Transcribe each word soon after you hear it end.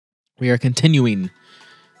We are continuing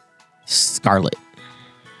Scarlet.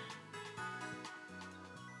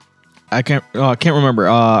 I can't remember.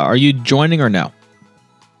 Are you joining or no?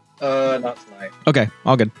 Not tonight. Okay,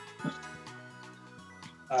 all good.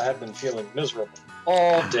 I have been feeling miserable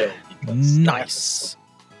all day. Nice.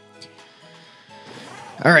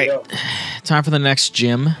 All right, time for the next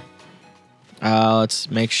gym. Let's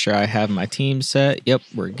make sure I have my team set. Yep,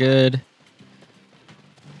 we're good.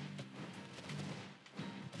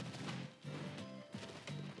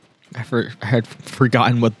 I had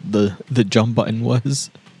forgotten what the jump button was.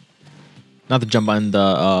 Not the jump button,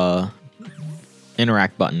 the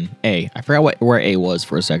interact button. A. I forgot where A was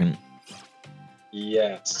for a second.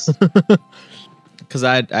 Yes. Because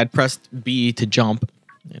I'd pressed B to jump,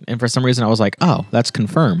 and for some reason I was like, oh, that's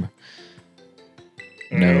confirm.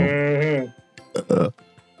 No.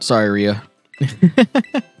 Sorry, Rhea.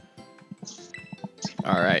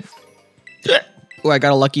 All right. Oh, I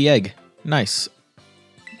got a lucky egg. Nice.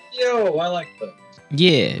 Yo, I like that.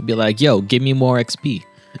 Yeah, be like, yo, give me more XP.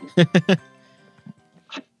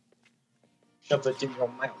 Shove it in your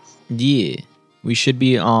mouth. Yeah. We should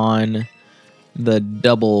be on the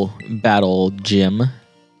double battle gym.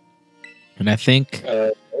 And I think...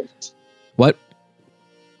 Ghost. What?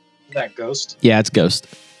 Isn't that Ghost? Yeah, it's Ghost.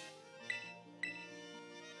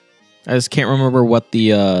 I just can't remember what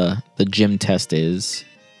the gym test is.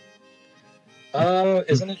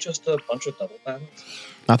 Isn't it just a bunch of double battles?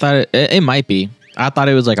 I thought it might be. I thought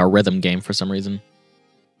it was like a rhythm game for some reason.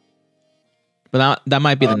 But that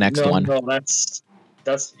might be the next one. No, that's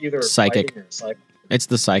either Psychic. Or psychic. It's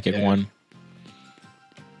the psychic one.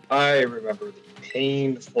 I remember the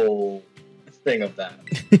painful thing of that.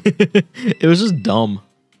 It was just dumb.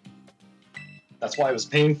 That's why it was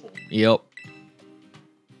painful. Yep.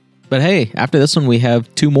 But hey, after this one, we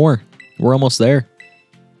have 2 more. We're almost there.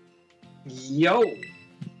 Yo.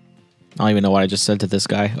 I don't even know what I just said to this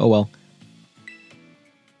guy. Oh, well.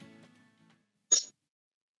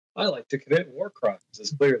 I like to commit war crimes,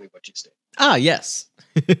 is clearly what you state. Ah, yes.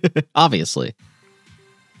 Obviously.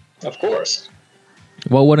 Of course.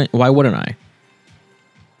 Well, why wouldn't I?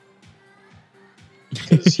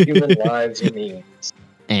 Because human lives are meaningless.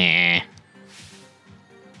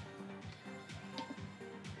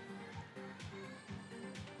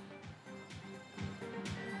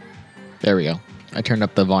 There we go. I turned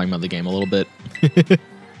up the volume of the game a little bit.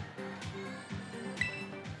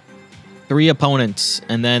 3 opponents,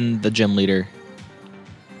 and then the gym leader.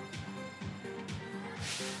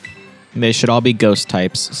 They should all be ghost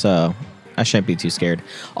types, so I shouldn't be too scared.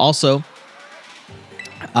 Also,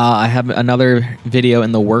 I have another video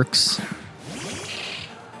in the works.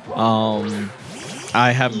 I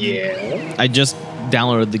just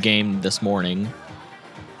downloaded the game this morning.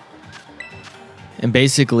 And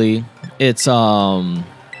basically, it's what's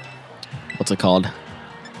it called?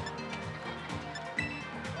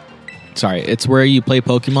 Sorry, it's where you play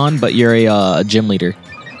Pokemon, but you're a gym leader.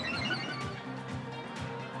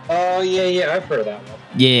 Oh yeah, I've heard of that one.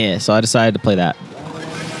 Yeah, so I decided to play that.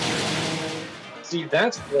 See,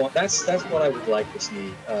 that's what I would like to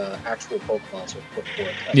see actual Pokemon sort of put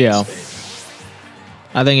forth. Yeah,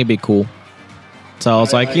 I think it'd be cool. So I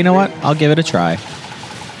was like, you know what? I'll give it a try.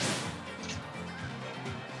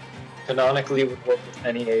 Canonically, it would work with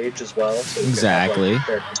any age as well. So exactly.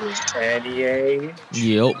 Any age.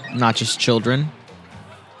 Yep, not just children.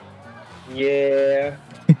 Yeah.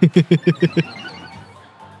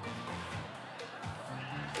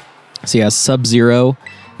 So yeah, Sub-Zero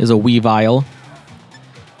is a Weavile.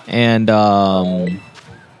 And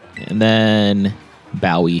then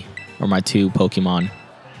Bowie are my 2 Pokemon.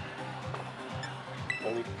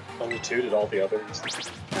 Only 2? Did all the others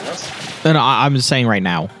pass? No, I'm just saying right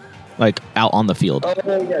now. Like, out on the field. Oh,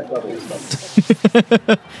 yeah, totally.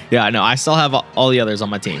 Yeah, no, I still have all the others on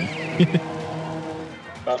my team.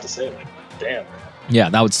 About to say, like, damn. Yeah,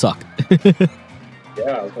 that would suck. Yeah,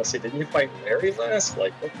 I was gonna say, didn't you fight Larry last?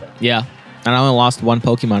 Like, what the? Yeah, and I only lost 1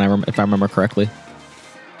 Pokemon, if I remember correctly.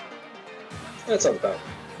 That sounds about right.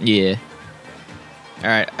 Yeah.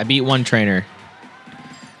 Alright, I beat 1 trainer.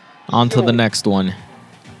 On to the next one.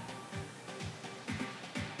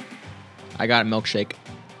 I got Milkshake.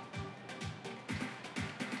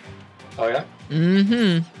 Oh, yeah?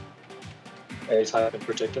 Mm-hmm. Any type in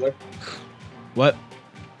particular? What?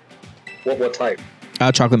 What type?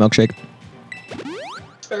 Chocolate milkshake.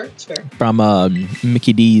 It's fair. From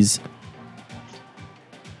Mickey D's.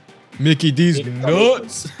 Mickey D's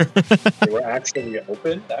nuts. They were actually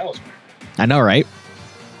open? That was weird. I know, right?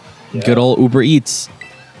 Yeah. Good old Uber Eats.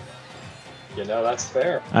 You know, that's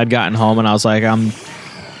fair. I'd gotten home and I was like, I'm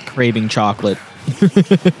craving chocolate. You're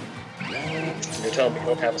telling me You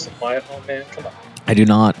don't have a supply at home, man? Come on. I do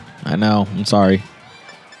not. I know. I'm sorry.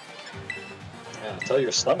 Yeah, tell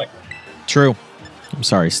your stomach. True. I'm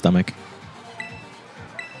sorry, stomach.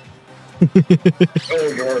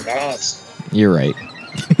 Oh, you're not. You're right.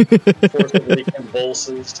 Forcibly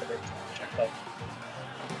convulses to make check out.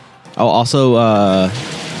 Oh, also,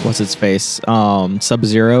 what's its face?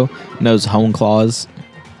 Sub-Zero knows Hone Claws.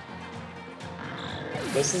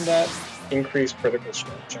 Doesn't that increase critical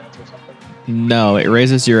strike chance or something? No, it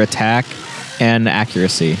raises your attack and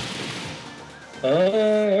accuracy.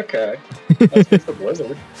 Okay. That's good for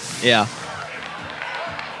Blizzard. Yeah.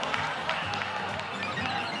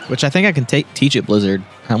 Which I think I can teach it Blizzard.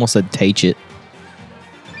 I almost said teach it.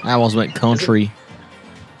 I almost went country.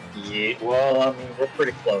 Yeah, well, I mean, we're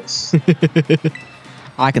pretty close.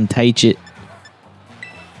 I can teach it.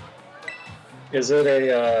 Is it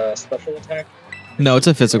a special attack? No, it's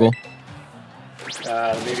a physical.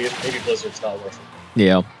 Maybe Blizzard's not worth it.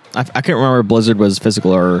 Yeah. I couldn't remember if Blizzard was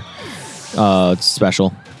physical or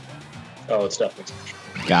special. Oh, it's definitely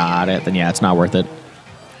special. Got it. Then yeah, it's not worth it.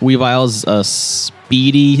 Weavile's a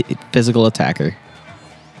speedy physical attacker.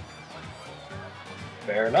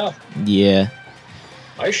 Fair enough. Yeah.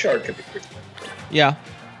 Ice Shard could be pretty good. Yeah.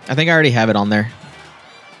 I think I already have it on there.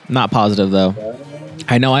 Not positive, though.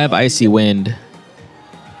 I know I have Icy Wind.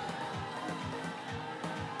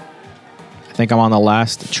 I think I'm on the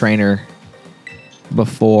last trainer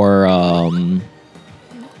before,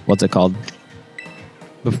 what's it called?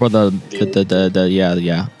 Before the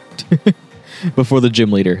yeah. Before the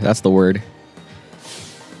gym leader. That's the word.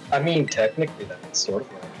 I mean, technically, that's sort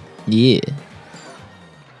of right. Yeah.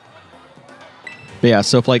 But yeah,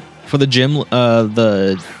 so if like for the gym,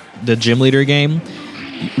 the gym leader game,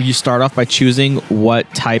 you start off by choosing what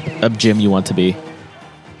type of gym you want to be.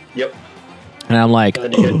 Yep. And I'm like,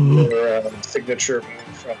 And then you get your signature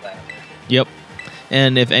move from that. Yep.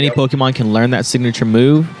 And if any Pokemon can learn that signature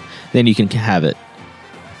move, then you can have it.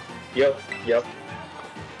 Yep.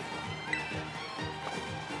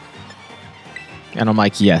 And I'm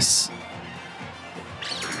like, yes.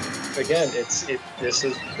 Again, this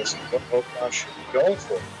is what Pokemon should be going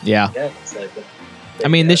for. Yeah. Again, it's like I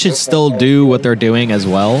mean, they should still do what they're doing as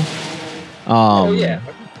well. Yeah.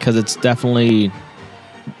 Because it's definitely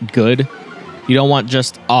good. You don't want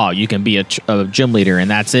just, you can be a gym leader and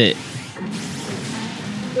that's it.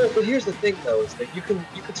 No, but here's the thing, though, is that you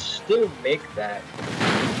could still make that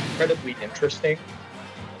incredibly interesting.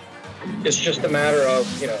 It's just a matter of,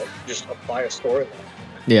 just apply a storyline.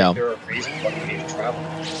 Yeah. There are reasons why you need to travel.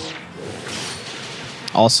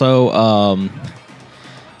 Also,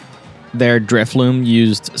 their Drifloon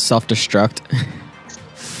used self-destruct.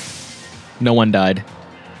 No one died.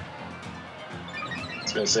 I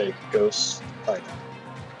was going to say ghost type.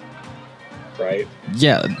 Right?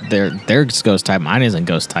 Yeah, their ghost type. Mine isn't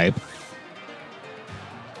ghost type.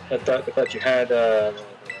 I thought you had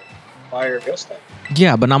fire ghost type.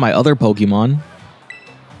 Yeah, but not my other Pokemon.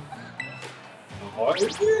 Oh,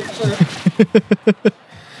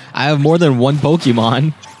 I have more than one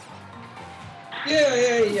Pokemon. yeah.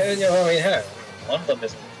 I mean, hey, one of them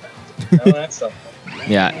isn't effective. No, that's something.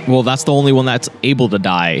 Yeah, well, that's the only one that's able to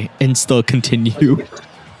die and still continue.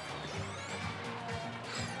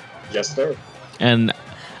 Yes, sir. And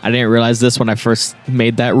I didn't realize this when I first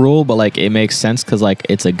made that rule, but like it makes sense because like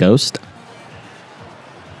it's a ghost.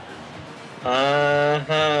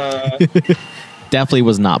 Definitely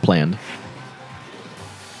was not planned.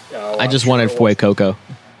 Oh, I just wanted Fuecoco.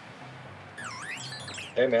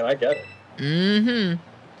 Hey, man, I get it.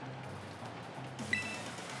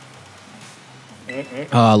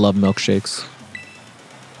 Oh, I love milkshakes.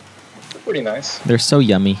 They're pretty nice. They're so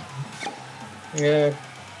yummy. Yeah.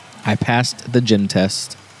 I passed the gym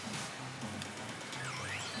test.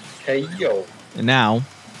 Hey, yo. And now,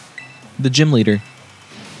 the gym leader.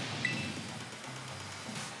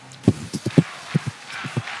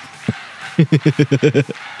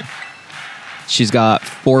 She's got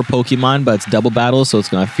 4 Pokemon, but it's double battle, so it's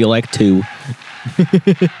going to feel like 2.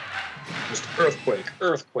 Just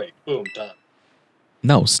earthquake, boom, done.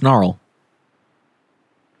 No, Snarl.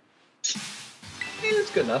 Yeah,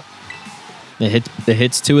 it's good enough. It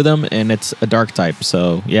hits 2 of them, and it's a dark type,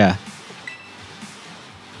 so yeah.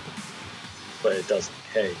 But it doesn't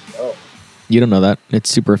KO. You don't know that. It's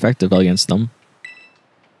super effective against them.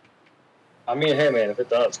 I mean, hey, man, if it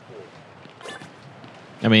does, cool.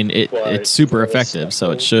 I mean, it's super effective,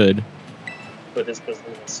 so it should. But isn't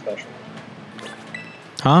it special?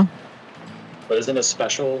 Huh? But isn't it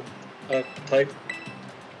special type?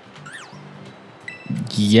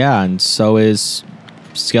 Yeah, and so is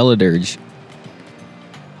Skeledirge.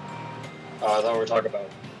 I thought we were talking about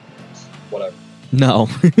whatever. No.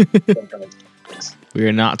 Sometimes. We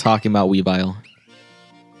are not talking about Weavile.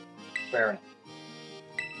 Fair enough.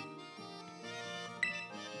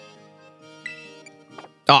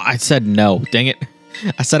 Oh, I said no. Dang it.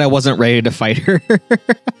 I said I wasn't ready to fight her.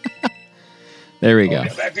 There we go.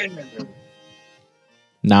 Get back in there.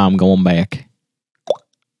 Now I'm going back.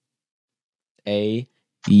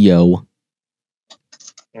 Yo.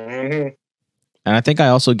 Mm-hmm. And I think I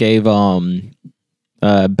also gave Bowie,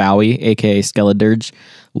 aka Skeledirge,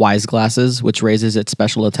 Wise Glasses, which raises its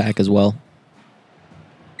special attack as well.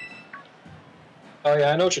 Oh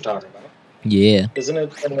yeah, I know what you're talking about. Yeah. Isn't it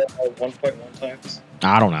 1.1 times?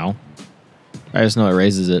 I don't know. I just know it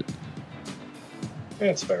raises it. Yeah,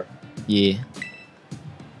 it's fair. Yeah.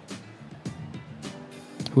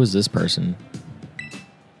 Who is this person?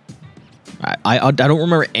 I don't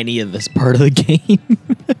remember any of this part of the game.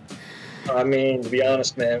 I mean, to be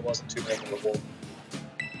honest, man, it wasn't too memorable.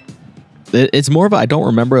 It's more of I don't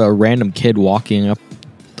remember a random kid walking up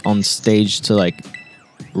on stage to like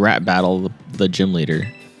rap battle the gym leader.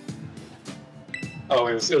 Oh,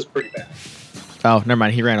 it was pretty bad. Oh, never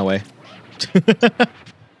mind. He ran away.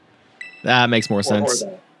 That makes more sense.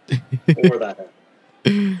 Or that.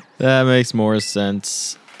 That makes more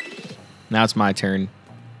sense. Now it's my turn.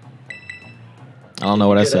 I don't know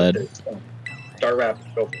what I said. Start rapping.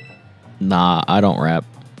 Go for it. Nah, I don't rap.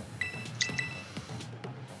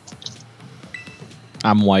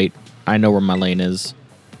 I'm white. I know where my lane is.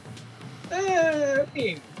 I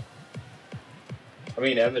mean,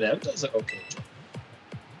 Eminem does it okay.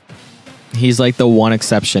 He's like the one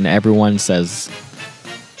exception everyone says.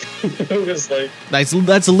 It was like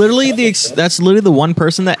That's literally the one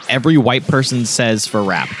person that every white person says for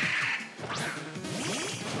rap.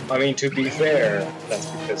 I mean, to be fair, that's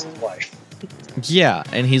because he's white. Yeah,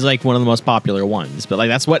 and he's like one of the most popular ones, but like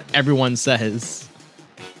that's what everyone says.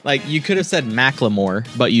 Like you could have said Macklemore,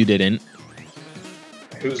 but you didn't.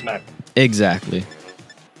 Who's Mac? Exactly.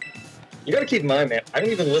 You gotta keep in mind, man, I don't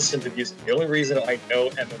even listen to music. The only reason I know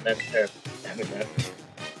Eminem,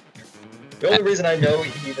 the only reason I know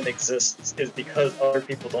he even exists is because other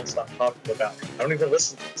people don't stop talking about him. I don't even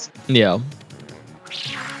listen to this. Yeah.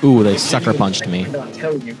 Ooh, they sucker punched me. I cannot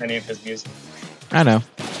tell you any of his music. I know.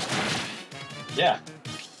 Yeah.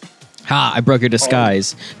 Ha, I broke your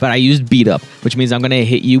disguise, but I used beat up, which means I'm gonna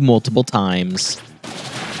hit you multiple times.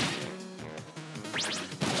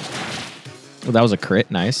 Oh, that was a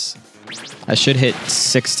crit, nice. I should hit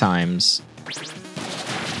 6 times.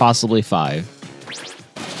 Possibly 5.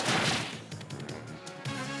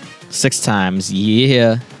 6 times,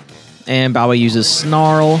 yeah. And Bowie uses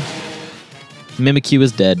Snarl. Mimikyu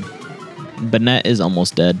is dead. Banette is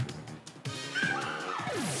almost dead.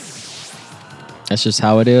 That's just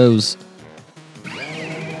how it is.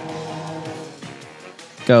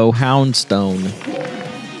 Go Houndstone.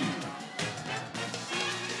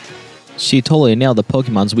 She totally nailed the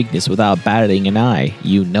Pokemon's weakness without batting an eye.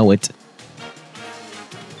 You know it.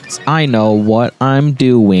 'Cause I know what I'm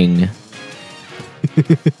doing.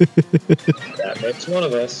 That makes one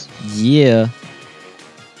of us. Yeah.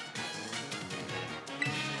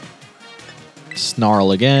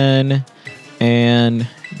 Snarl again. And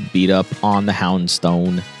beat up on the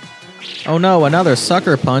Houndstone. Oh no, another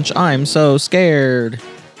sucker punch. I'm so scared.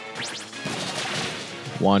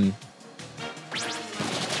 1.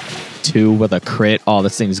 2 with a crit. Oh,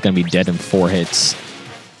 this thing's gonna be dead in 4 hits.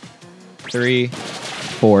 3,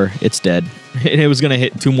 4. It's dead. It was gonna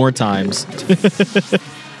hit 2 more times.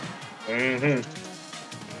 Mm-hmm.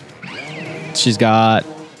 She's got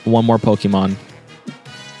 1 more Pokemon.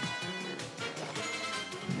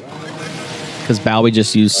 Because Bowie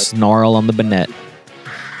just used Snarl on the Banette.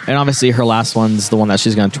 And obviously her last one's the one that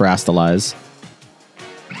she's gonna terrestrialize.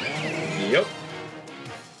 Yep.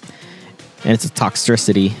 And it's a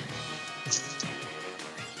Toxtricity.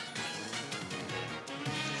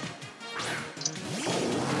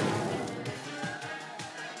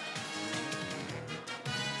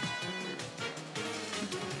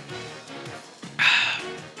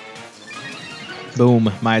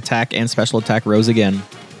 Boom. My attack and special attack rose again.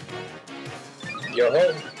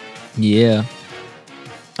 Yo-ho. Yeah.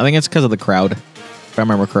 I think it's because of the crowd, if I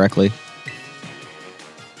remember correctly.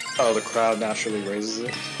 Oh, the crowd naturally raises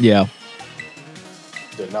it? Yeah.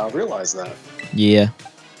 Did not realize that. Yeah.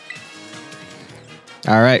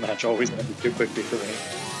 All right. Match always ended too quickly for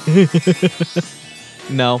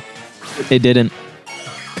me. No, it didn't.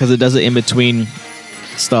 Because it does it in between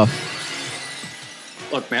stuff.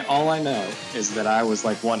 Look, man, all I know is that I was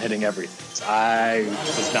like one-hitting everything. So I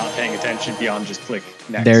was not paying attention beyond just click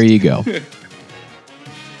next. There you go.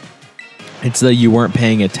 It's that you weren't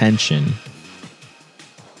paying attention.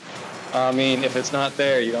 I mean, if it's not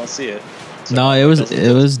there, you don't see it. So No, it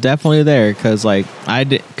was definitely there because like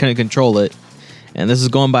couldn't control it, and this is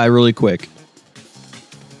going by really quick.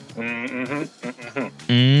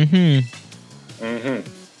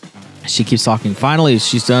 She keeps talking. Finally,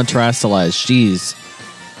 she's done terrestrialize. Jeez.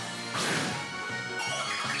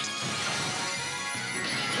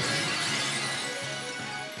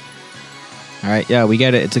 All right, yeah, we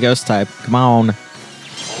get it. It's a ghost type. Come on. I'm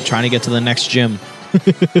trying to get to the next gym.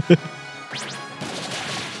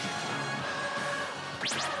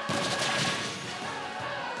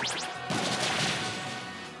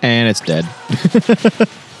 And it's dead.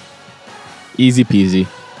 Easy peasy.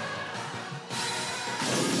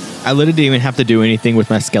 I literally didn't even have to do anything with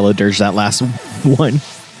my Skeledirge that last one.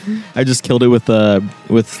 I just killed it with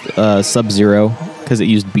Sub-Zero because it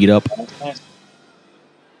used beat up.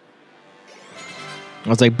 I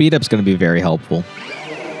was like, beat up's going to be very helpful.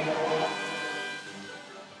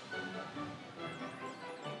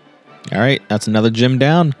 All right, that's another gym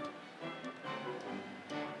down.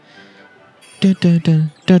 And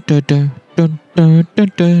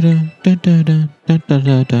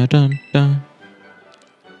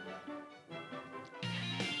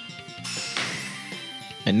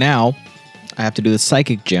now I have to do the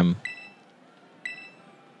psychic gym.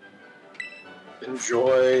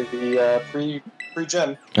 Enjoy the free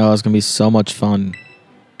gem. Oh, it's gonna be so much fun.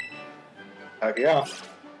 Heck yeah.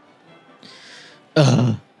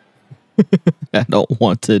 I don't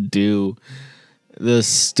want to do this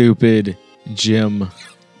stupid gym.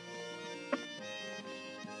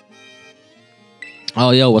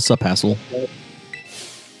 Oh, yo, what's up, Hassel?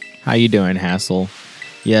 How you doing, Hassel?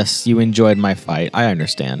 Yes, you enjoyed my fight. I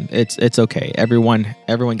understand. It's okay. Everyone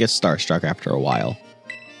gets starstruck after a while.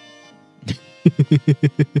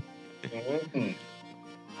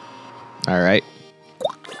 All right.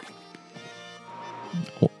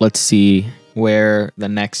 Let's see where the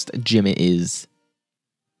next gym is.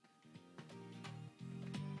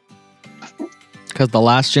 Because the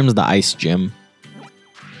last gym is the ice gym.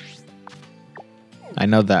 I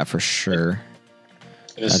know that for sure.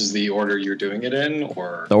 This is the order you're doing it in,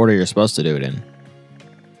 or the order you're supposed to do it in.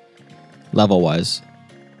 Level-wise.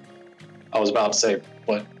 I was about to say,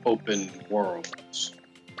 what open worlds?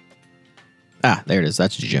 Ah, there it is.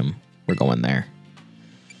 That's gym. We're going there.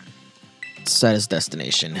 Set as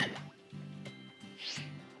destination.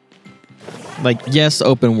 Like, yes,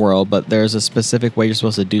 open world, but there's a specific way you're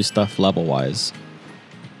supposed to do stuff level-wise.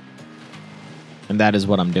 And that is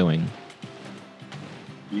what I'm doing.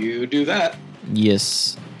 You do that.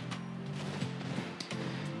 Yes.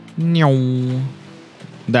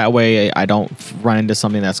 That way I don't run into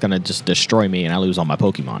something that's going to just destroy me and I lose all my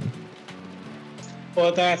Pokemon.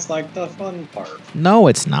 Well, that's like the fun part. No,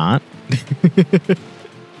 it's not.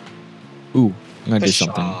 Ooh, I'm going to do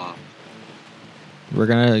something. We're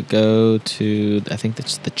going to go to, I think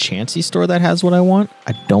that's the Chansey store that has what I want.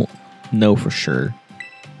 I don't know for sure.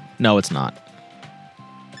 No, it's not.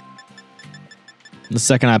 The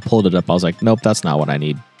second I pulled it up, I was like, nope, that's not what I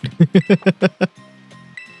need.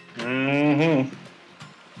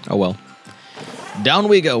 Oh, well. Down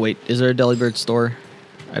we go. Wait, is there a Delibird store?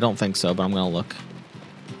 I don't think so, but I'm going to look.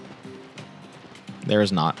 There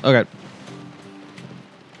is not. Okay.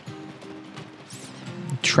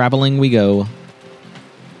 Traveling we go.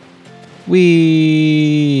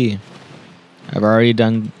 Whee! I've already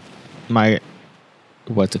done my,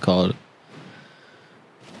 what's it called?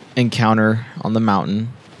 Encounter on the mountain.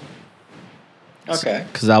 Okay.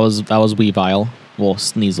 Because that was Weavile. Well,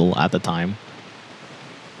 Sneasel at the time.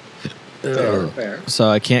 Fair. So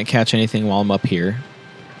I can't catch anything while I'm up here.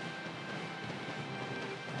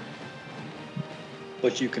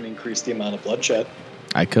 But you can increase the amount of bloodshed.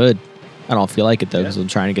 I could. I don't feel like it, though, because I'm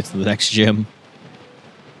trying to get to the next gym.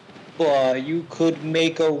 You could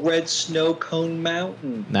make a red snow cone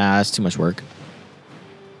mountain. Nah, that's too much work.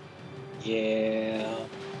 Yeah.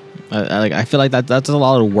 I feel like that's a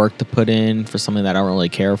lot of work to put in for something that I don't really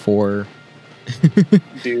care for.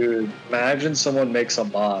 Dude, imagine someone makes a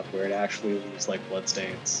mod where it actually leaves like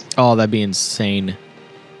bloodstains. Oh, that'd be insane.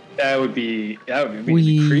 That would be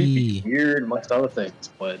creepy, weird, amongst other things.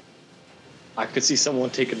 But I could see someone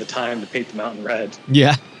taking the time to paint the mountain red.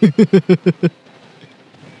 Yeah.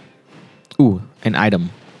 Ooh, an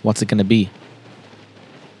item. What's it gonna be?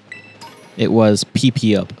 It was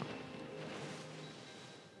PP up.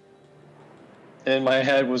 And my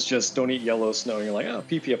head was just, don't eat yellow snow. And you're like, oh,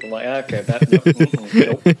 PP up. I'm like, okay, that,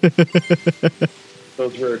 nope.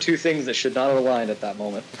 Those were two things that should not have aligned at that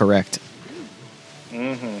moment. Correct.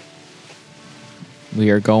 We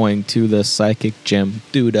are going to the psychic gym.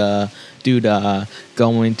 Duda, Dude,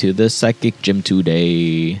 going to the psychic gym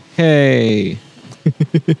today. Hey.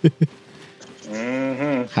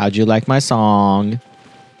 How'd you like my song?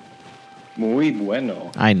 Muy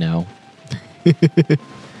bueno. I know.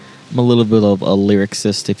 I'm a little bit of a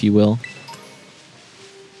lyricist, if you will.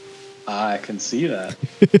 I can see that.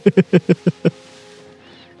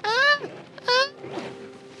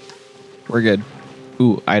 We're good.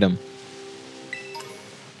 Ooh, item.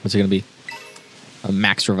 What's it gonna be? A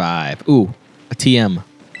max revive. Ooh, a TM.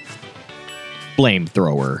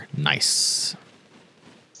 Flamethrower. Nice.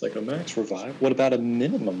 It's like a max revive. What about a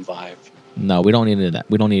minimum vibe? No, we don't need any of that.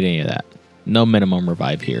 We don't need any of that. No minimum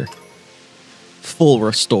revive here. Full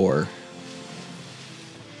restore.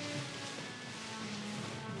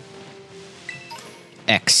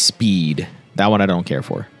 X speed. That one I don't care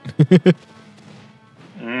for.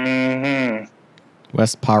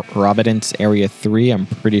 West Providence Area 3. I'm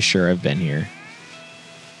pretty sure I've been here.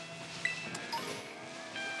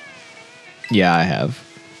 Yeah, I have.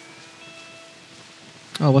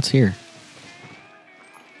 Oh, what's here?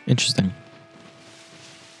 Interesting.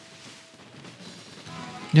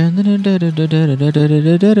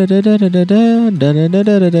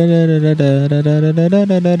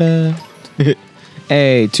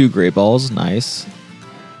 Hey, 2 great balls. Nice.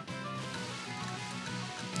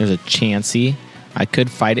 There's a Chansey. I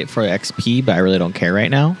could fight it for XP, but I really don't care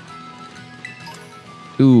right now.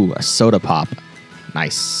 Ooh, a soda pop.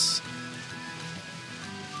 Nice.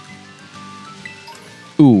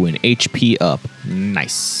 Ooh, an HP up.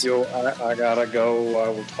 Nice. Yo, I gotta go. I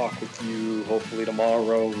will talk with you hopefully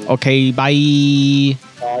tomorrow. Okay, bye.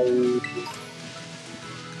 Bye.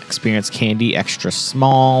 Experience candy, extra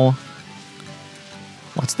small.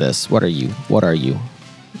 What's this? What are you? What are you?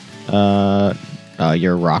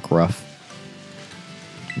 You're Rock Ruff.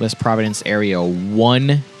 West Providence Area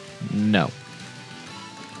 1. No.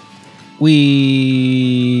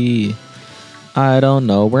 I don't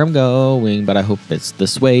know where I'm going, but I hope it's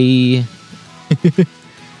this way.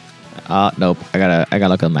 Nope. I gotta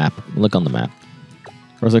look on the map. Look on the map.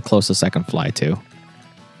 Where's the closest I can fly to?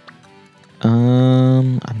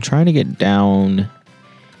 I'm trying to get down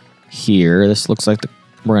here. This looks like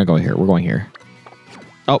we're gonna go here. We're going here.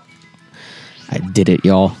 Oh, I did it,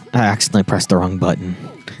 y'all. I accidentally pressed the wrong button.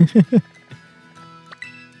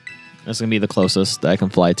 That's gonna be the closest that I can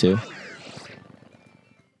fly to.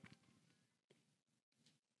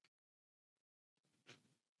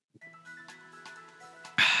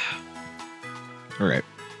 All right,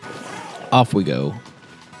 off we go.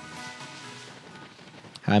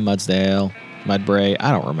 Hi, Mudsdale, Mudbray.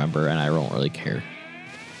 I don't remember, and I don't really care.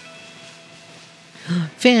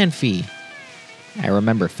 Fanfy. I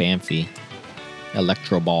remember Fanfy.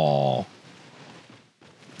 Electro Ball.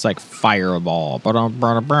 It's like Fireball. Fine,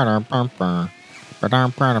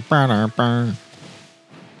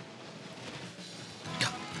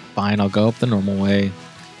 I'll go up the normal way.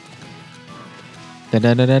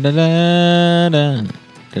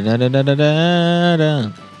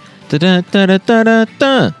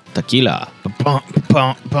 Tequila.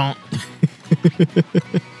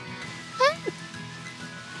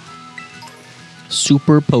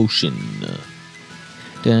 Super potion.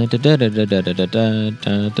 I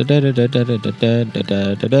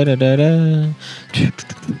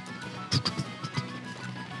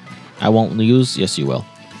won't lose. Yes, you will.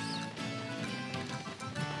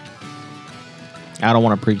 I don't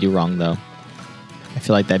want to prove you wrong, though. I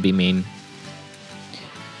feel like that'd be mean.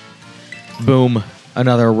 Boom.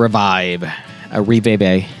 Another revive. A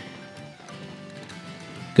revive.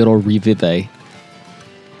 Good old revive.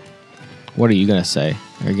 What are you going to say?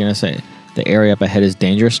 Are you going to say the area up ahead is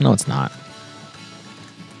dangerous? No, it's not.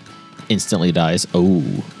 Instantly dies. Oh.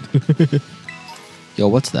 Yo,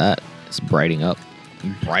 what's that? It's brightening up.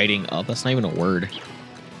 Brightening up? That's not even a word.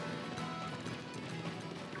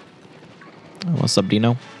 Oh, what's up,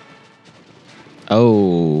 Dino?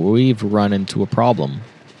 Oh, we've run into a problem.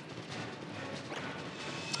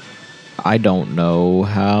 I don't know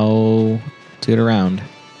how to get around.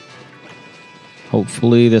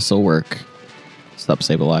 Hopefully this will work. Stop,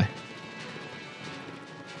 Sableye.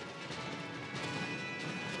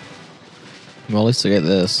 Well, at least I get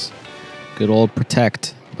this. Good old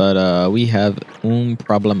protect. But we have un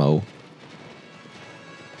problemo.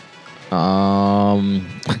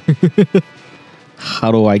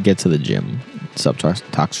 How do I get to the gym?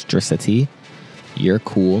 Subtoxicity. You're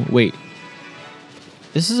cool. Wait.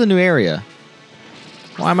 This is a new area.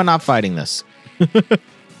 Why am I not fighting this?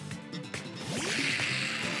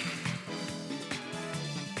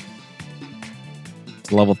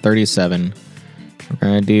 It's level 37. We're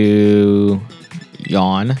going to do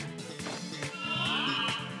Yawn.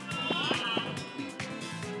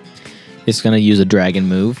 It's gonna use a dragon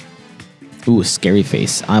move. Ooh, scary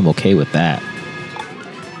face. I'm okay with that.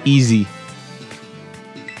 Easy.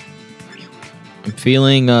 I'm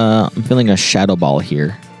feeling a shadow ball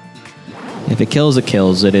here. If it kills, it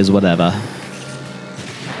kills. It is whatever.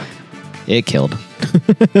 It killed.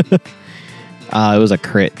 It was a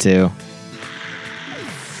crit too.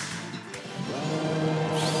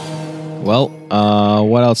 Well,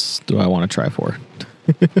 what else do I want to try for?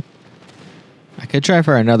 I could try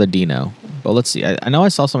for another Dino, but let's see. I know I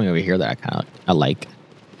saw something over here that I like.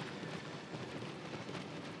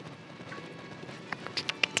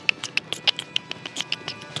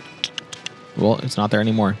 Well, it's not there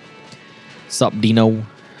anymore. Sup, Dino?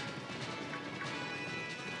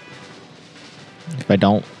 If I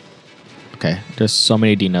don't... Okay, there's so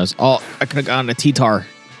many Dinos. Oh, I could have gotten a T-Tar.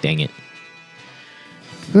 Dang it.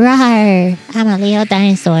 Rawr, I'm a little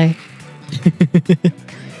dinosaur.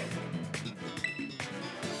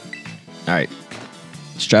 Alright.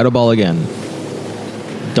 Strato Ball again.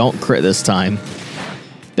 Don't crit this time.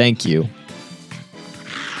 Thank you.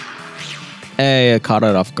 Hey, I caught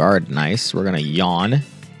it off guard. Nice. We're gonna yawn.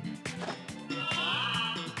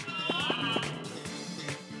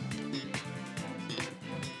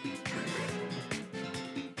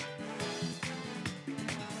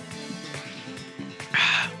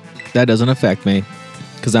 That doesn't affect me,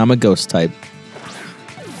 because I'm a ghost type.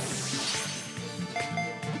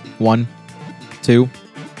 1, 2,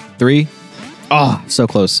 3. Oh, so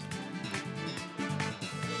close.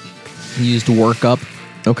 Used work up.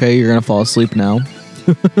 Okay, you're gonna fall asleep now.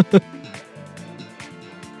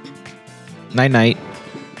 Night night.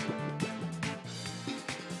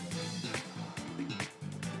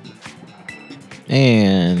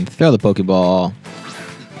 And throw the Pokeball.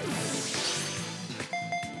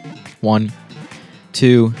 1,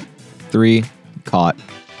 2, 3. Caught.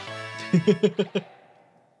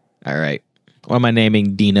 All right. What am I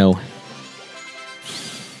naming Dino?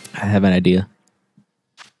 I have an idea.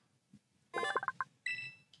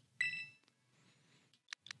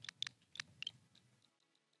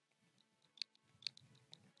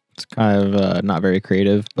 It's kind of not very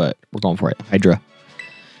creative, but we're going for it. Hydra.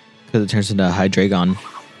 Because it turns into a Hydreigon.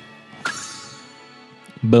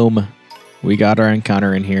 Boom. We got our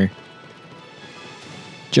encounter in here.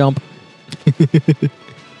 Jump.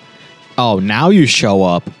 Oh, now you show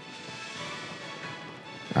up.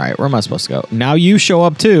 All right, where am I supposed to go? Now you show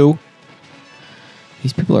up too.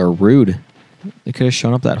 These people are rude. They could have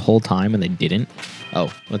shown up that whole time and they didn't.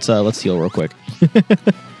 Oh, let's heal real quick.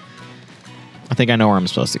 I think I know where I'm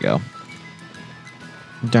supposed to go.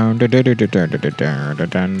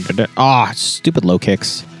 Ah, stupid low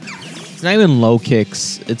kicks. It's not even low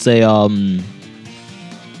kicks. It's a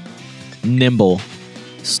nimble.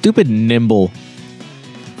 Stupid nimble.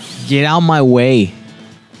 Get out my way.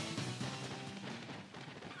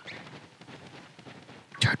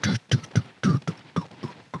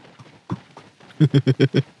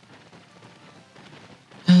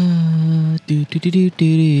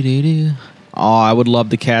 Oh, I would love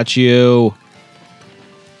to catch you.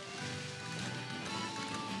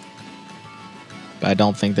 But I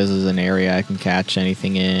don't think this is an area I can catch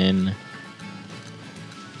anything in.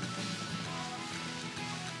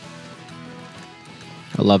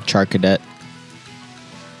 I love Charcadet.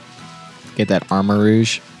 Get that Armor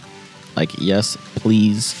Rouge. Like, yes,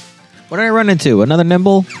 please. What did I run into? Another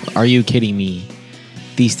Nimble? Are you kidding me?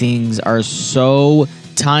 These things are so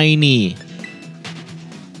tiny.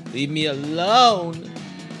 Leave me alone.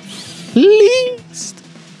 Please.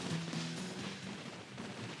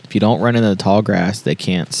 If you don't run into the tall grass, they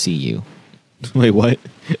can't see you. Wait, what?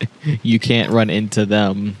 You can't run into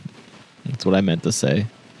them. That's what I meant to say.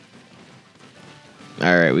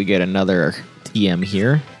 All right, we get another TM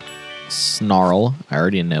here. Snarl. I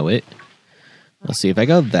already know it. Let's see. If I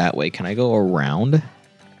go that way, can I go around?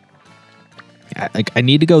 I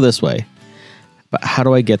need to go this way. But how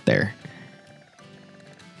do I get there?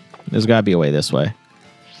 There's got to be a way this way.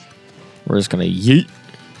 We're just going to yeet.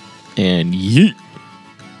 And yeet.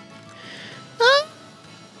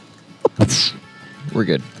 We're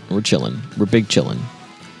good. We're chilling. We're big chilling.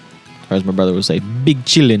 Or as my brother would say, big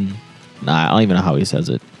chillin'. Nah, I don't even know how he says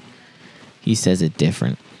it. He says it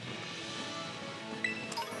different.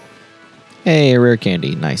 Hey, a rare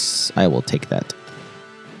candy. Nice. I will take that.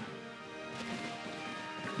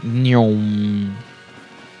 Nyom.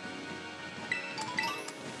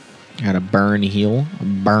 Got a burn heal.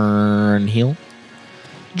 Burn heal.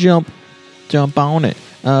 Jump. Jump on it.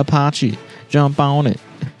 Apache. Jump on it.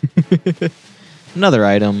 Another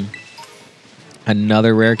item.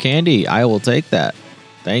 Another rare candy. I will take that.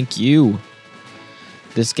 Thank you.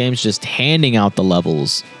 This game's just handing out the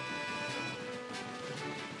levels.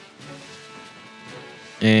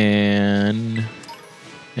 And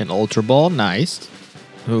an Ultra Ball. Nice.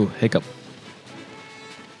 Ooh, hiccup.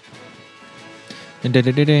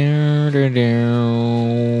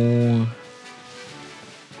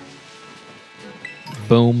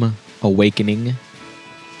 Boom. Awakening.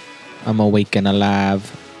 I'm awake and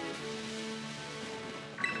alive.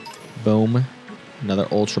 Boom. Another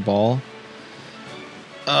Ultra Ball.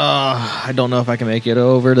 I don't know if I can make it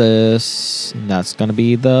over this. That's going to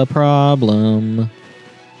be the problem.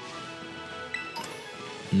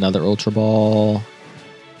 Another Ultra Ball.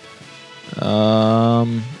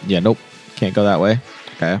 Yeah, nope. Can't go that way.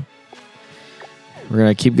 Okay. We're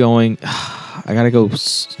going to keep going. I got to go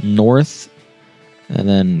north and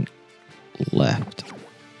then left.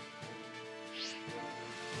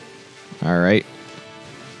 All right.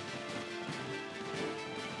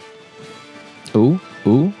 Ooh,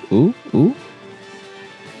 ooh, ooh, ooh.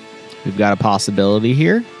 We've got a possibility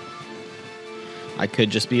here. I could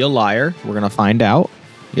just be a liar. We're going to find out.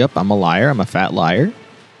 Yep, I'm a liar. I'm a fat liar.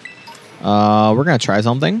 We're going to try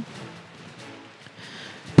something.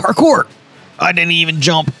 Parkour! I didn't even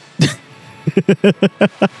jump.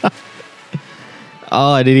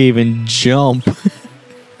 Oh, I didn't even jump.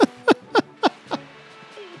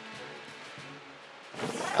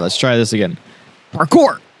 Let's try this again.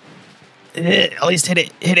 Parkour! At least hit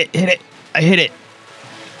it. Hit it. Hit it. I hit it.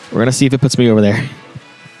 We're going to see if it puts me over there.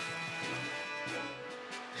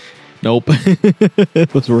 Nope.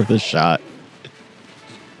 It was worth a shot.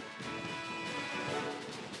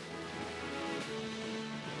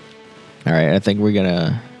 All right, I think we're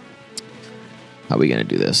gonna. How are we gonna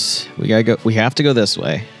do this? We gotta go. We have to go this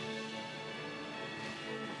way.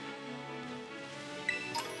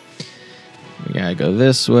 We gotta go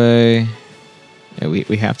this way. Yeah,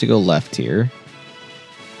 we have to go left here.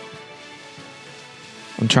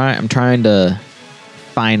 I'm trying to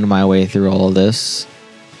find my way through all of this.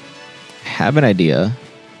 I have an idea.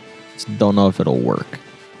 Just don't know if it'll work.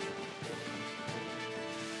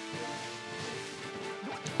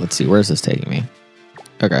 Let's see, where's this taking me?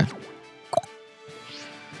 Okay.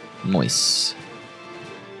 Nice.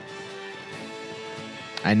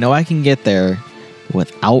 I know I can get there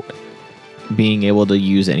without being able to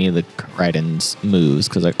use any of the Raiden's moves,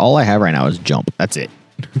 because like all I have right now is jump. That's it.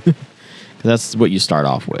 That's what you start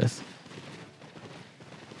off with.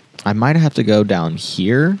 I might have to go down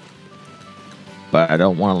here, but I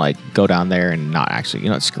don't want to like go down there and not actually. You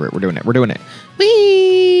know what? Screw it. We're doing it. We're doing it. Whee!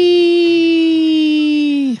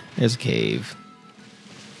 There's a cave.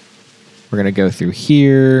 We're gonna go through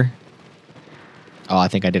here. Oh, I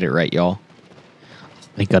think I did it right, y'all.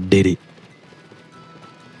 I think I did it.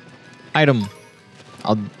 Item.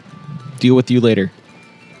 I'll deal with you later.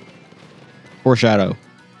 Foreshadow.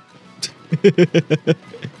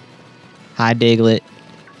 Hi, Diglett.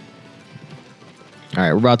 All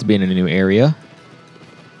right, we're about to be in a new area.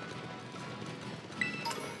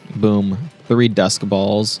 Boom. 3 dusk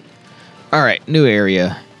balls. All right, new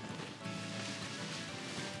area.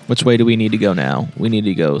 Which way do we need to go now? We need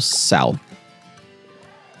to go south.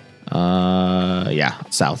 Yeah,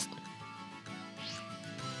 south.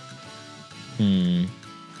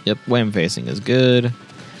 Yep, way I'm facing is good.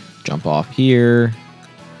 Jump off here.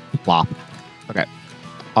 Plop. Okay,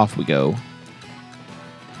 off we go.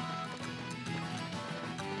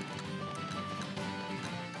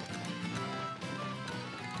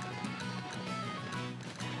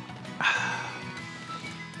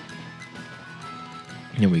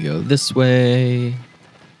 Here we go this way.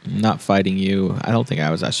 I'm not fighting you. I don't think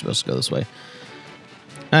I was actually supposed to go this way.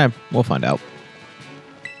 We'll find out.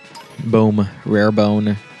 Boom. Rare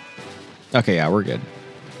bone. Okay, yeah, we're good.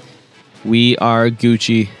 We are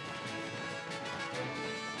Gucci.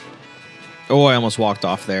 Oh, I almost walked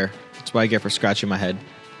off there. That's what I get for scratching my head.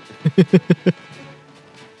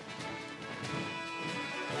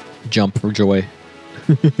 Jump for joy.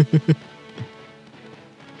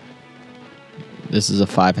 This is a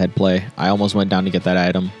 5-head play. I almost went down to get that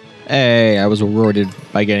item. Hey, I was rewarded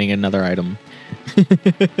by getting another item.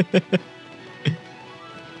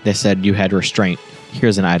 They said you had restraint.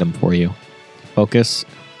 Here's an item for you. Focus.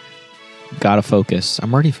 Gotta focus.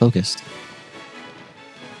 I'm already focused.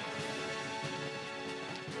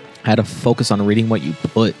 I had to focus on reading what you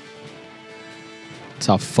put. That's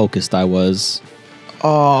how focused I was.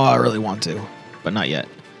 Oh, I really want to, but not yet.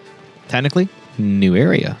 Technically, new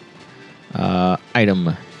area.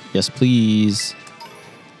 Item. Yes, please.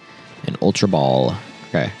 An Ultra Ball.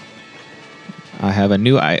 Okay. I have a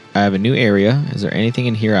new area. Is there anything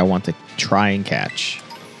in here I want to try and catch?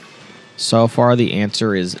 So far, the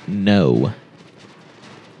answer is no.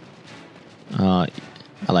 I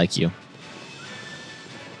like you.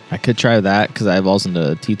 I could try that because I evolves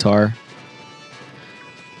into T-Tar.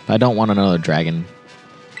 But I don't want another dragon.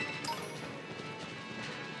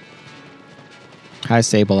 Hi,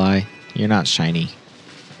 Sableye. You're not shiny.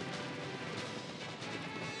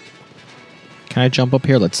 Can I jump up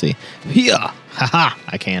here? Let's see. Yeah! Haha!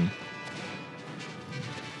 I can.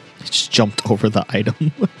 I just jumped over the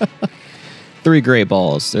item. 3 great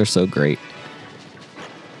balls. They're so great.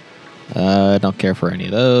 I don't care for any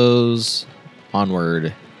of those.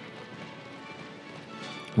 Onward.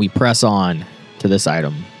 We press on to this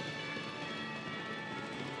item.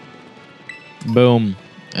 Boom.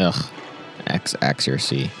 Ugh. X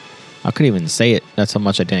accuracy. I couldn't even say it. That's how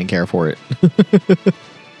much I didn't care for it.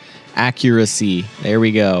 Accuracy. There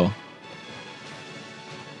we go.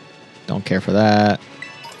 Don't care for that.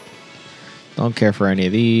 Don't care for any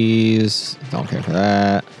of these. Don't care for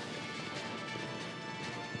that.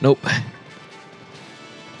 Nope.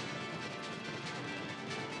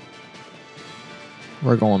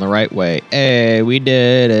 We're going the right way. Hey, we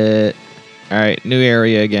did it. All right, new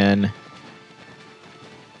area again.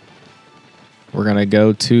 We're going to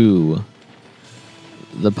go to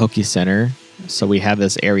the Poke Center, so we have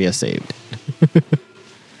this area saved.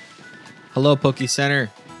 Hello, Poke Center.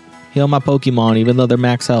 Heal my Pokemon, even though they're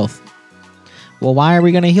max health. Well, why are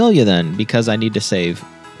we going to heal you then? Because I need to save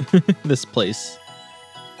this place.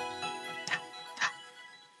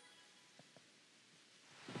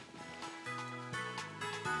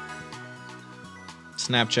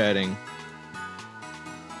 Snapchatting.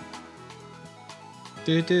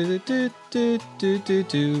 Do do do do do do do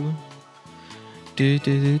do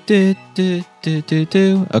do do do do do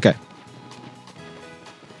do. Okay.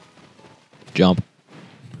 Jump.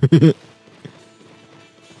 All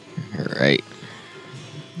right.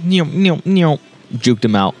 Juked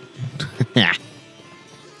him out.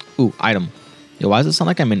 Ooh, item. Yo, why does it sound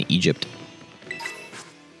like I'm in Egypt?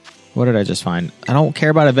 What did I just find? I don't care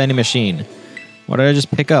about a vending machine. What did I just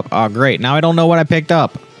pick up? Oh, great. Now I don't know what I picked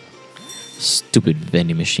up. Stupid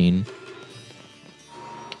vending machine.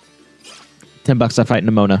 $10 I fight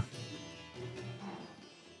Nimona.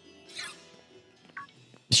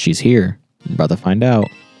 She's here. I'm about to find out.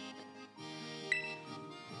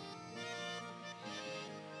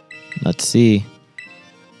 Let's see.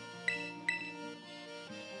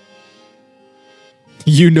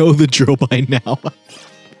 You know the drill by now.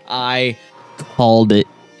 I called it.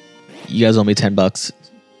 You guys owe me $10.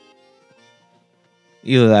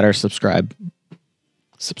 Either that or subscribe.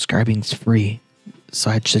 Subscribing's free, so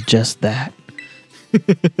I'd suggest that.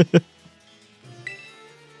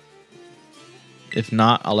 If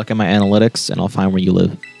not, I'll look at my analytics and I'll find where you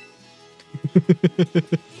live.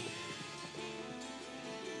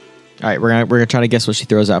 All right, we're gonna try to guess what she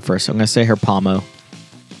throws out first. I'm gonna say her Pomo,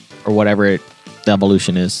 or whatever the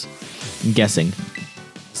evolution is. I'm guessing.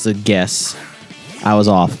 It's a guess. I was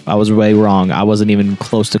off. I was way wrong. I wasn't even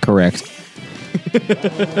close to correct.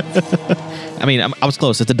 I mean, I was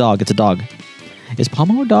close. It's a dog. It's a dog. Is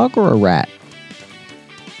Pomo a dog or a rat?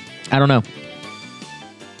 I don't know.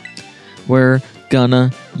 We're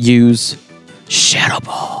gonna use Shadow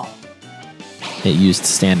Ball. It used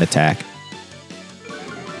stand attack.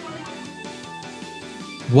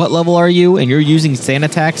 What level are you? And you're using stand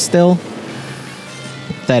attack still?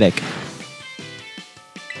 Pathetic.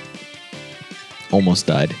 Almost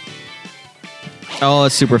died. Oh,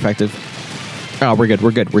 it's super effective. Oh, we're good.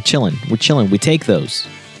 We're good. We're chilling. We're chilling. We take those.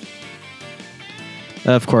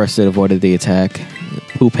 Of course, it avoided the attack.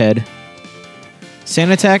 Poop head.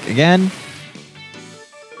 Sand attack again.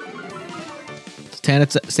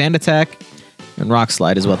 Sand attack and rock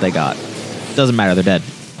slide is what they got. Doesn't matter. They're dead.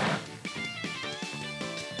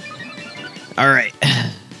 All right.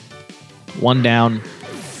 1 down.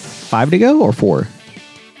 5 to go or 4?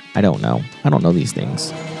 I don't know. I don't know these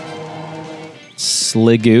things.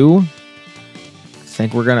 Sliggoo. I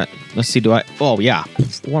think we're gonna... Let's see, do I... Oh, yeah.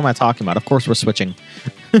 What am I talking about? Of course we're switching.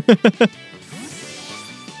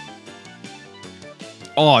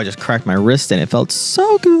 Oh, I just cracked my wrist and it felt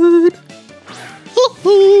so good.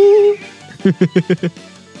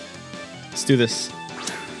 Let's do this.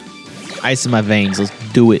 Ice in my veins. Let's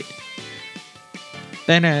do it.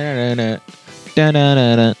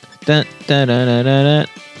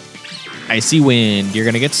 Icy wind. You're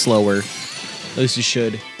gonna get slower. At least you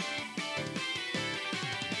should.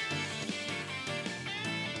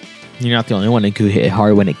 You're not the only one that could hit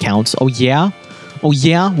hard when it counts. Oh yeah? Oh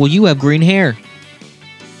yeah? Well, you have green hair.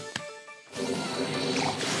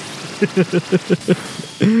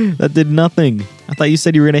 That did nothing. I thought you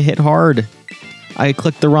said you were gonna hit hard. I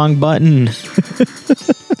clicked the wrong button.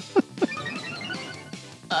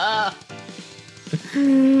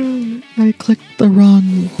 I clicked the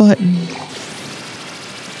wrong button.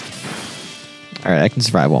 Alright, I can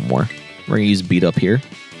survive one more. We're gonna use beat up here.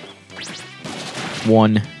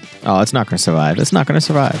 One. Oh, it's not gonna survive. It's not gonna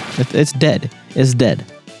survive. It's dead. It's dead.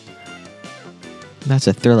 That's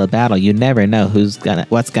a thrill of battle. You never know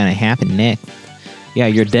what's gonna happen next. Yeah,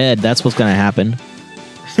 you're dead. That's what's gonna happen.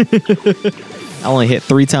 I only hit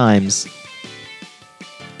 3 times.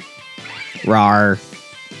 Rawr.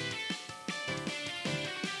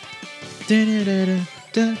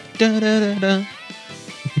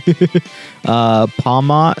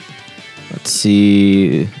 Palmot. Let's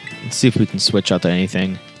see if we can switch out to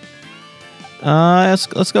anything.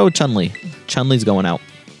 Let's go with Chun-Li. Chun-Li's going out.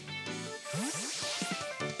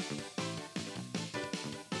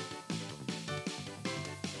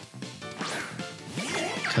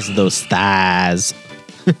 Because of those thighs.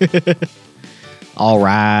 All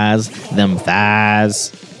rise, them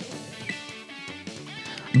thighs.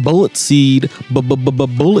 Bullet seed.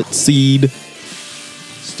 Bullet seed.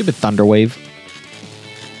 Stupid thunder wave.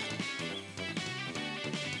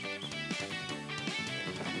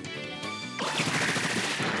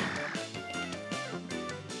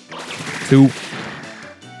 Two.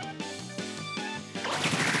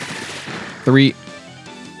 3.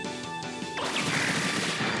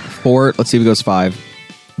 4. Let's see if it goes 5.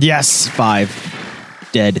 Yes, 5.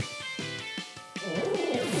 Dead.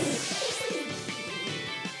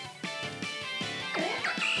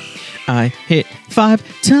 I hit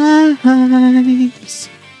 5 times.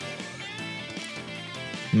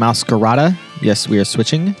 Masquerada. Yes, we are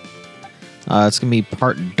switching. It's going to be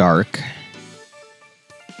part dark.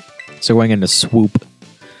 So going into swoop.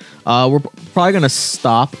 We're probably going to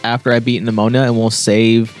stop after I beat Nemona, and we'll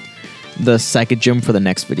save the second gym for the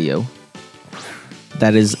next video.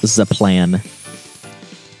 That is the plan.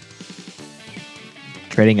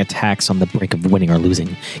 Trading attacks on the brink of winning or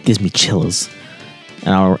losing gives me chills.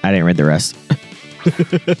 And I didn't read the rest.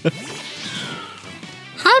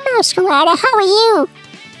 Hi, Masquerada. How are you?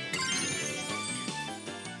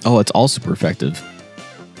 Oh, it's all super effective.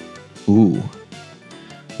 Ooh.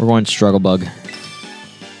 We're going Struggle Bug.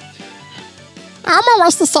 Elmo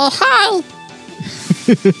wants to say hi.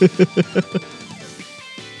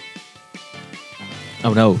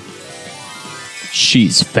 Oh no.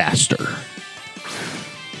 She's faster.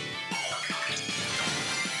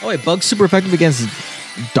 Oh wait, Bug's super effective against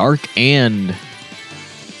dark and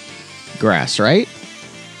grass, right?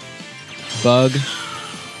 Bug.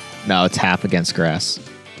 No, it's half against grass.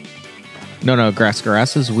 No, grass.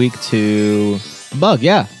 Grass is weak to Bug,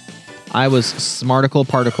 yeah. I was smarticle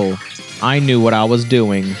particle. I knew what I was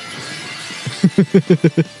doing.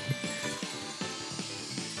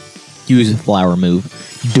 Use a flower move.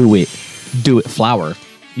 Do it. Do it, flower.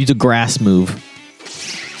 Use a grass move.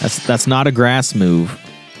 That's not a grass move.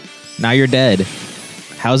 Now you're dead.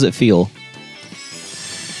 How's it feel?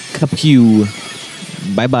 Kapew.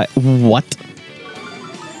 Bye-bye. What?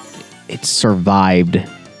 It survived.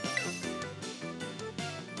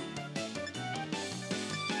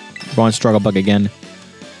 Going Struggle Bug again.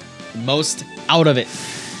 Most out of it.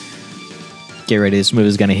 Get ready. This move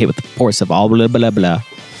is going to hit with the force of all blah, blah, blah.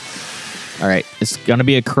 Alright. It's going to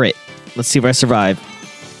be a crit. Let's see if I survive.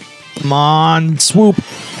 Come on. Swoop.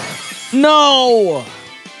 No!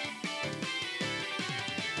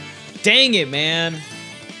 Dang it, man.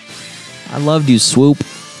 I loved you, Swoop.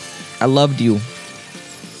 I loved you.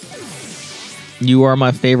 You are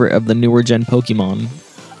my favorite of the newer gen Pokemon.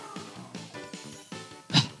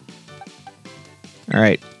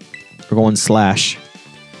 Alright. We're going Slash.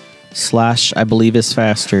 Slash, I believe, is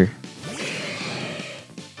faster.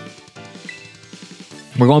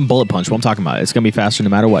 We're going Bullet Punch. What I'm talking about. It's going to be faster no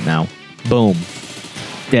matter what now. Boom.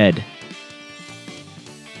 Dead.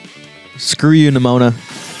 Screw you, Nemona.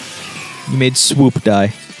 You made Swoop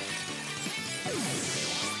die.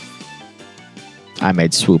 I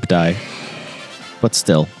made Swoop die. But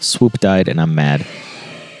still, Swoop died and I'm mad.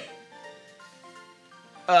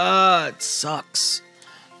 It sucks.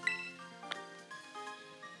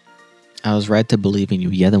 I was right to believe in you.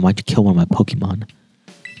 Yeah, then why'd you kill one of my Pokemon?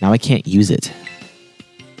 Now I can't use it.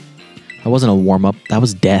 That wasn't a warm-up. That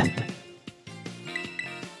was death.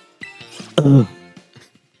 Ugh.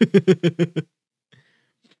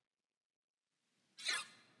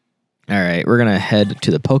 Alright, we're gonna head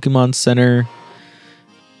to the Pokemon Center.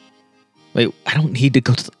 Wait, I don't need to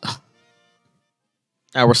go to the...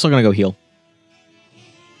 Alright, we're still gonna go heal.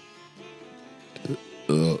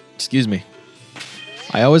 Excuse me.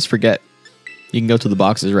 I always forget. You can go to the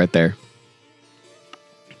boxes right there.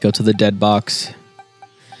 Go to the dead box.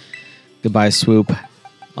 Goodbye, Swoop.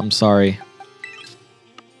 I'm sorry.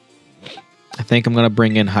 I think I'm gonna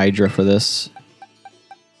bring in Hydra for this.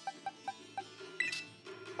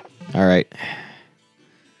 All right.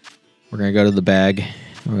 We're going to go to the bag.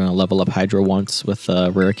 We're going to level up Hydro once with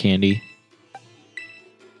rare candy.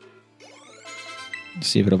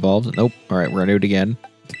 See if it evolves. Nope. All right, we're going to do it again.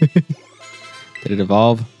 Did it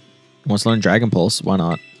evolve? Wants to learn Dragon Pulse. Why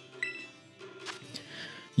not?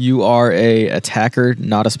 You are a attacker,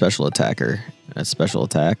 not a special attacker. A special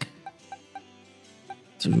attack.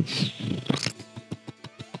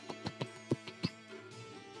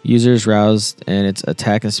 Users roused and its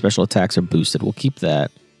attack and special attacks are boosted. We'll keep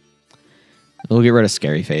that. We'll get rid of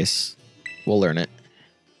Scary Face. We'll learn it.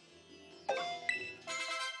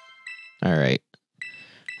 Alright.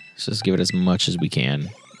 Let's just give it as much as we can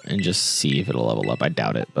and just see if it'll level up. I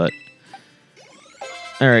doubt it, but...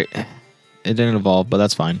 Alright. It didn't evolve, but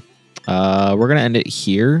that's fine. We're going to end it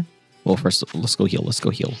here. Well, first, let's go heal. Let's go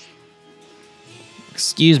heal.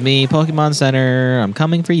 Excuse me, Pokemon Center. I'm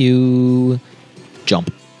coming for you.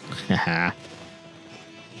 Jump.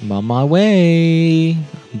 I'm on my way.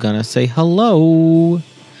 I'm gonna say hello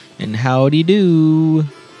and howdy do.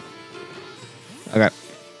 Okay,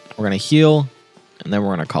 we're gonna heal and then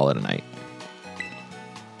we're gonna call it a night.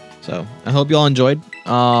 So I hope y'all enjoyed.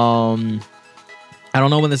 I don't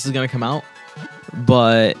know when this is gonna come out,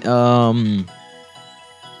 but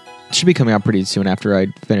it should be coming out pretty soon after I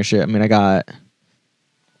finish it. I mean, I got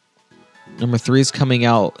number 3 is coming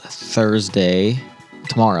out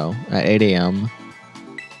tomorrow at 8 a.m.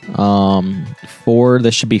 4,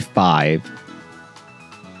 this should be 5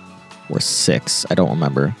 or 6. I don't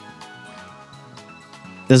remember.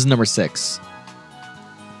 This is number 6.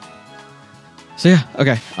 So yeah,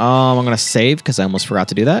 okay. I'm gonna save because I almost forgot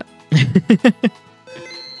to do that.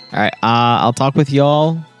 All right. I'll talk with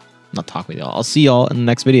y'all. Not talk with y'all. I'll see y'all in the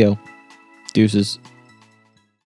next video. Deuces.